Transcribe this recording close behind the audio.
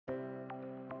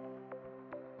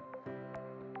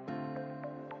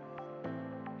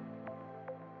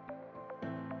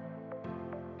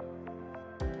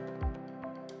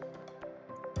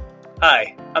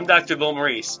Hi, I'm Dr. Bill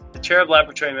Morice, the Chair of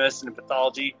Laboratory Medicine and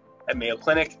Pathology at Mayo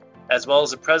Clinic, as well as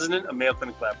the President of Mayo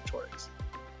Clinic Laboratories.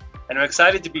 And I'm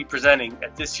excited to be presenting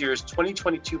at this year's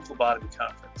 2022 Phlebotomy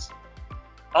Conference.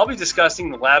 I'll be discussing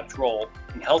the lab's role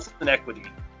in health and equity,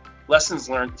 lessons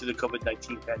learned through the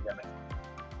COVID-19 pandemic.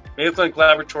 Mayo Clinic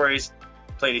Laboratories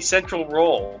played a central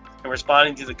role in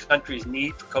responding to the country's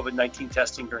need for COVID-19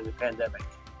 testing during the pandemic.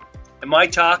 In my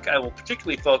talk, I will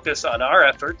particularly focus on our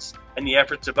efforts and the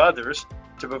efforts of others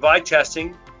to provide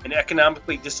testing in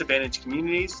economically disadvantaged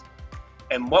communities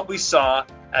and what we saw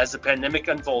as the pandemic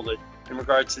unfolded in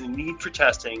regards to the need for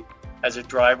testing as a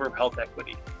driver of health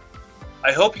equity.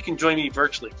 I hope you can join me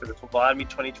virtually for the Phlebotomy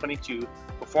 2022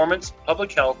 Performance,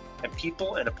 Public Health, and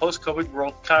People in a Post-COVID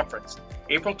World Conference,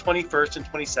 April 21st and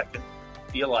 22nd,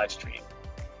 via live stream.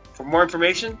 For more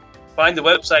information, find the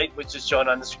website which is shown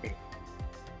on the screen.